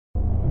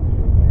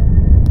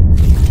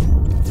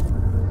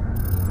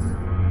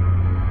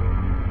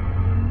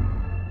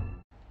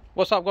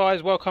What's up,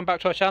 guys? Welcome back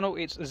to our channel.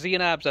 It's Z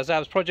and Abs,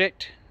 Abs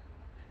Project.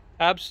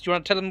 Abs, do you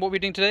want to tell them what we're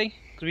doing today?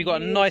 Because we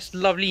got a nice,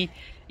 lovely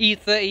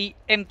E30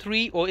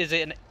 M3, or is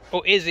it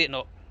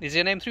not? Is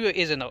it an M3 or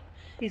is it not?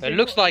 It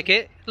looks like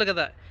it. Look at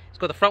that. It's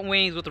got the front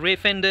wings with the rear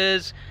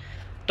fenders.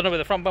 Don't know where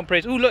the front bumper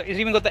is. Oh, look, it's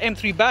even got the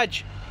M3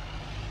 badge.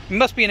 It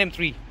must be an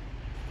M3.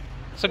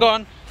 So go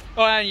on.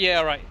 Oh, and yeah,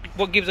 all right.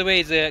 What gives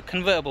away is a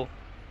convertible.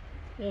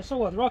 Yeah, so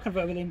what? There are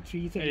convertible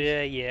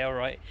M3. Yeah, all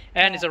right.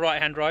 And it's a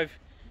right-hand drive.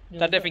 Yeah,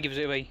 that definitely gives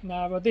it away.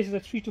 Nah, but this is a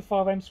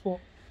 325M Sport.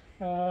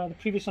 The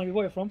previous one we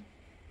bought it from.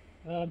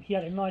 He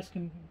had a nice,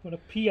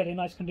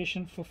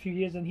 condition for a few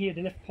years, and he had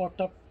left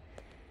parked up.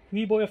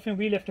 We bought it from him,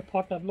 we left it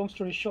parked up. Long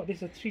story short, this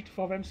is a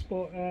 325M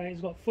Sport.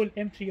 It's got full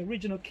M3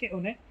 original kit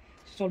on it.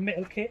 It's all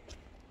metal kit,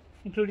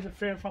 including the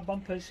rear and front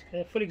bumpers.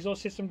 Full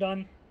exhaust system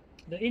done.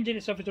 The engine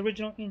itself is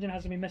original. Engine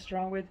hasn't been messed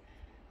around with.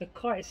 The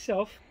car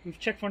itself, we've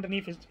checked from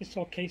underneath, it's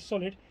okay,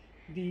 solid.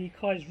 The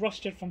car is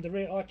rusted from the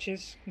rear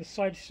arches, the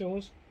side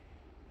sills,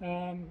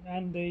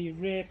 and the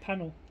rear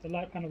panel, the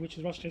light panel, which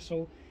is rusted.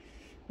 So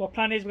what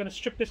plan is, we're going to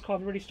strip this car.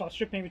 We've already started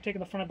stripping. We're taking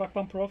the front and back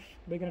bumper off.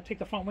 We're going to take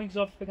the front wings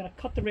off. We're going to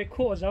cut the rear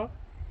quarters out.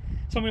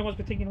 Somebody must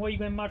be thinking, why are you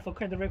going mad for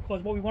cutting the rear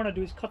quarters? What we want to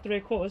do is cut the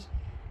rear quarters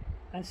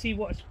and see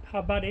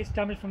how bad it is,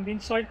 damage from the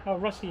inside, how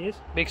rusty it is.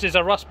 Because it's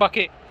a rust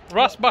bucket.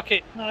 Rust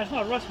bucket. No, it's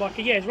not a rust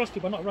bucket. Yeah, it's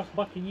rusty, but not rust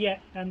bucket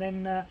yet. And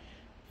then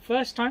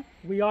first time,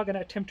 we are going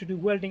to attempt to do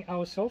welding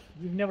ourselves.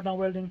 We've never done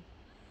welding.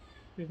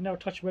 We've never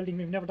touched welding.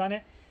 We've never done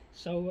it.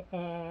 So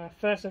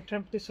first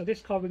attempt this. So this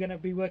car we're going to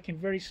be working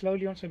very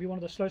slowly on. So it'll be one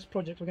of the slowest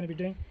projects we're going to be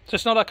doing. So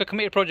it's not like a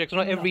committed project. It's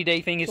not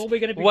everyday thing. It's so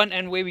we're one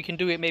and where we can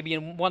do it maybe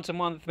once a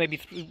month, maybe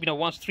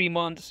once 3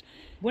 months.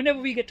 Whenever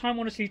we get time,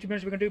 honestly, to be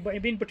honest, we're going to do. But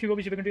in between,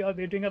 obviously,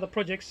 we're doing other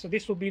projects. So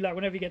this will be like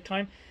whenever we get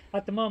time.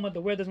 At the moment,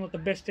 the weather's not the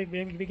best.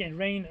 We're getting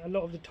rain a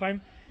lot of the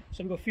time.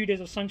 So we've got a few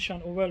days of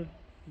sunshine, or well,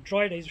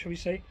 dry days, shall we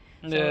say.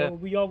 So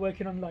we are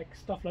working on like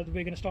stuff like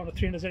we're going to start a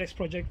 300ZX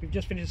project. We've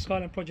just finished the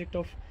Skyline project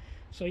off.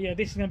 So yeah,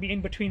 this is going to be in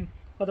between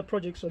other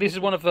projects. So this is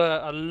one of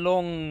a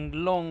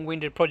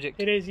long-winded project.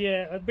 It is,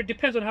 yeah. But it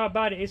depends on how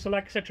bad it is. So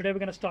like I said, today we're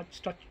going to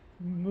start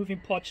moving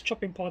parts,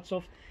 chopping parts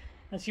off,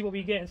 and see what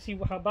we get and see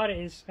how bad it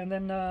is. And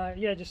then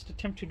yeah, just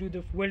attempt to do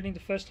the welding the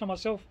first time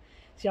ourselves.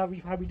 See how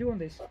we do on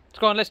this. Let's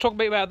go on. Let's talk a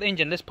bit about the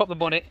engine. Let's pop the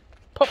bonnet,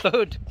 pop the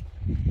hood.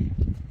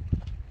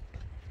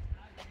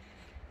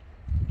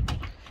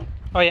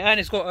 Oh yeah, and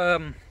it's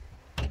got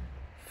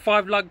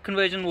 5 lug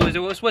conversion. What is it?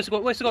 What's it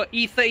got?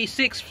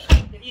 E36.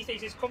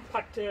 E36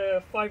 compact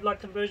 5 lug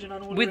conversion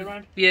and all the way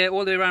around. Yeah,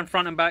 all the way around,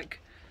 front and back.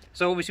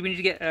 So obviously we need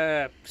to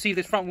get see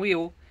this front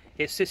wheel.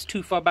 It sits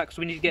too far back,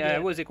 so we need to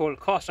get what is it called?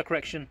 Caster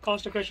correction.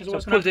 Caster correction. So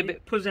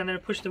it pulls in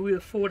and push the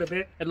wheel forward a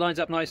bit. It lines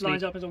up nicely.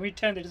 Lines up, and when we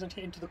turn, it doesn't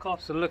hit into the car.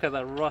 So look at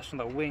that rust on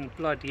the wing,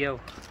 bloody hell!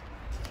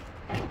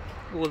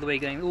 All the way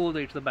going, all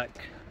the way to the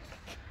back.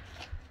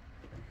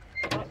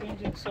 That's the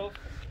engine itself.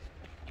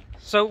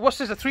 So what's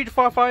this? A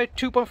 355,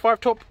 2.5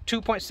 top,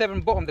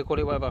 2.7 bottom, they call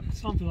it, whatever.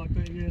 Something like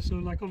that, yeah. So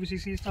like obviously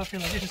see stuff here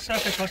like this is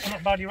surface rust,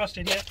 not badly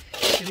rusted yet.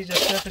 So these are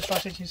surface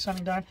rust, it's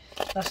sunning down.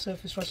 That's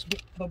surface rust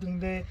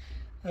bubbling there.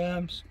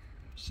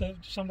 So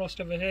some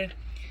rust over here.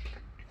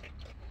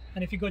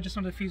 And if you go just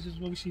under the fuses,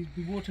 obviously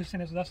the water is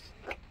in it, so that's.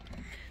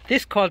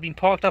 This car's been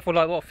parked up for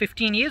like what,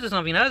 15 years or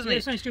something, hasn't it?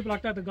 Yeah, something stupid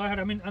like that. The guy had.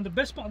 I mean, and the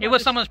best part. It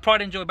was someone's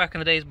pride and joy back in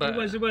the days, but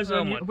it was.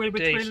 Oh my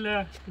days.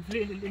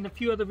 In a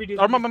few other videos.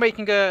 I remember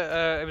making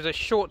it was a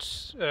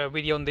shorts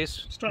video on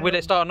this, will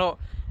it start or not,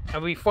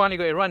 and we finally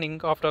got it running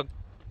after,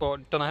 well,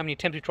 don't know how many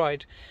attempts we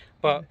tried,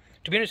 but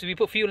to be honest, we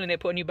put fuel in it,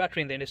 put a new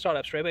battery in there, and it started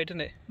up straight away,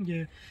 didn't it?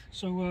 Yeah.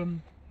 So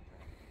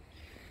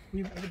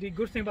the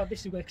good thing about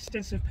this is we've got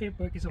extensive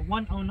paperwork. It's a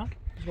one owner.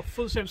 It's got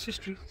full service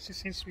history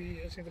since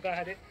the guy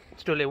had it.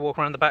 Still a little walk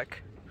around the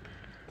back.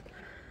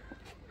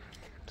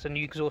 It's a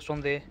new exhaust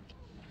on there.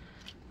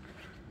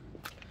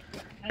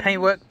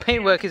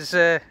 Paintwork is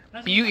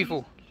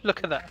beautiful.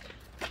 Look at that.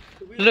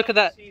 Look at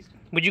that.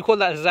 Would you call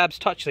that a Zab's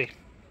touch there?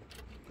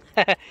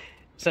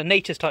 It's a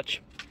nature's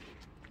touch.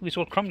 It's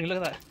all crumbling.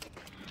 Look at that.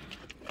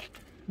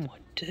 Oh my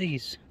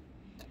days.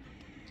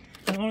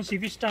 And honestly,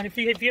 if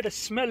you had a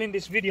smell in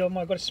this video, oh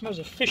my god, it smells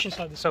of fish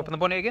inside this. Let's open the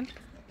bonnet again.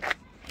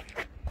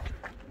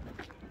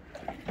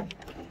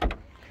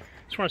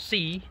 Just want to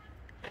see,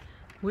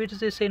 where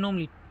does it say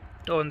normally?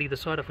 Oh, on the other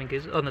side I think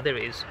is. Oh no, there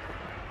it is.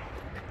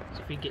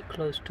 So if we get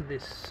close to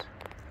this,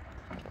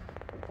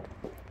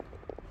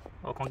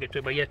 oh, I can't get to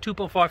it, but yeah,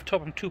 2.5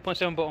 top and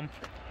 2.7 bottom.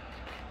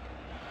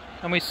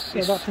 I mean,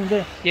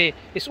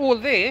 it's all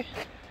there.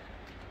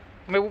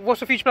 I mean,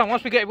 what's the future plan?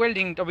 Once we get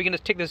welding, are we going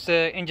to take this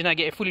engine out,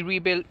 get it fully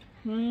rebuilt?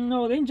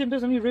 No, the engine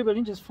doesn't need rebuild. The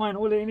engine's fine.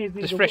 All it needs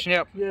is just freshen it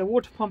up. Yeah,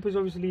 water pump is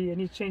obviously it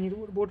needs changing. The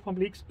water pump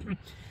leaks.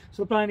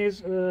 So the plan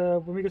is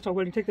when we get start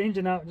welding, take the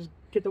engine out, just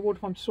get the water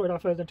pump sorted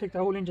out first, then take the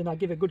whole engine out,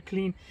 give it a good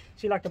clean.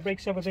 See, like the brake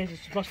servo things,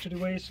 it's rusted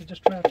away, so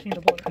just try to clean the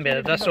bottom.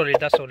 Yeah, that's solid.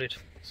 That's solid.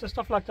 So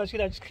stuff like that. See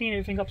that? Just clean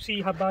everything up.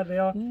 See how bad they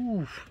are.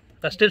 Ooh,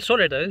 that's still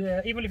solid though. Yeah,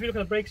 even if you look at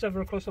the brake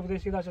servo across over there,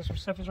 see that's just some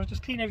surface rust.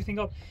 Just clean everything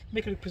up,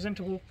 make it look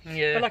presentable.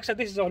 Yeah. But like I said,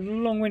 this is a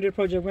long-winded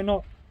project. We're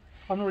not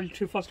I'm not really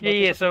too fussed about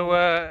Yeah, this.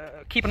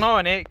 so keep an eye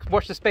on it,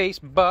 watch the space,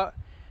 but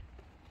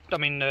I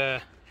mean,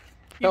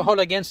 don't hold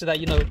against it that,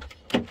 you know,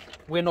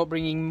 we're not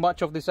bringing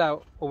much of this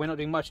out, or we're not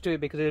doing much to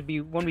it, because it'll be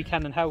when we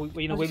can and how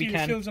we, you know, where we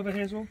can. The sills over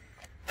here as well.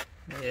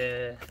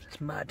 Yeah, it's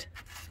mad.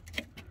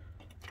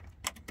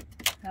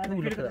 And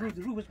Ooh, look at that.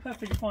 The roof is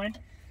perfectly fine.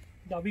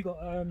 Yeah, we got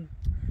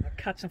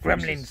cats and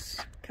Gremlins.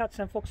 foxes. Cats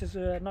and foxes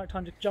at night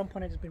time to jump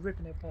on it. It's been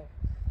ripping it apart.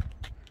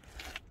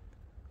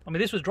 I mean,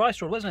 this was dry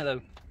straw, wasn't it,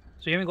 though?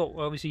 So you haven't got,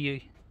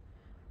 obviously,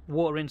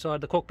 water inside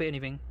the cockpit,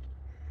 anything.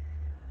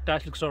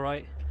 Dash looks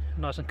alright.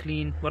 Nice and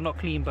clean. Well, not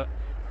clean, but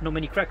not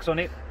many cracks on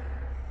it.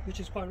 Which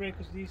is quite rare,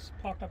 because these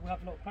parked up will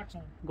have a lot of cracks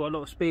on them. Got a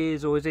lot of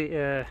spares, or is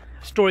it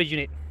storage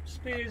unit?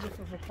 Spares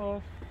of a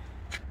car.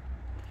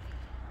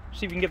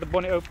 See if we can get the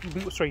bonnet open.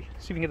 Boot, sorry,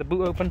 see if we can get the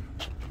boot open.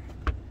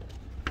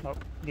 Oh,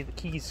 get the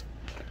keys.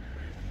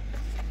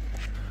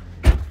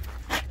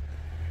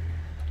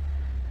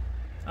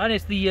 And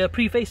it's the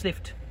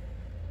pre-facelift.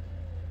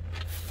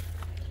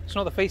 It's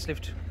not the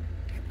facelift,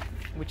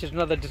 which is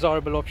another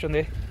desirable option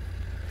there.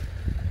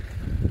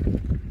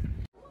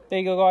 There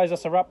you go, guys,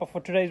 that's a wrap up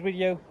for today's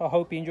video. I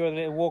hope you enjoyed the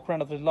little walk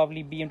around of the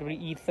lovely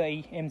BMW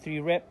E30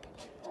 M3 Rep.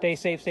 Stay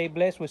safe, stay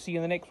blessed. We'll see you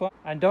in the next one.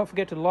 And don't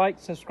forget to like,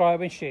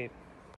 subscribe and share.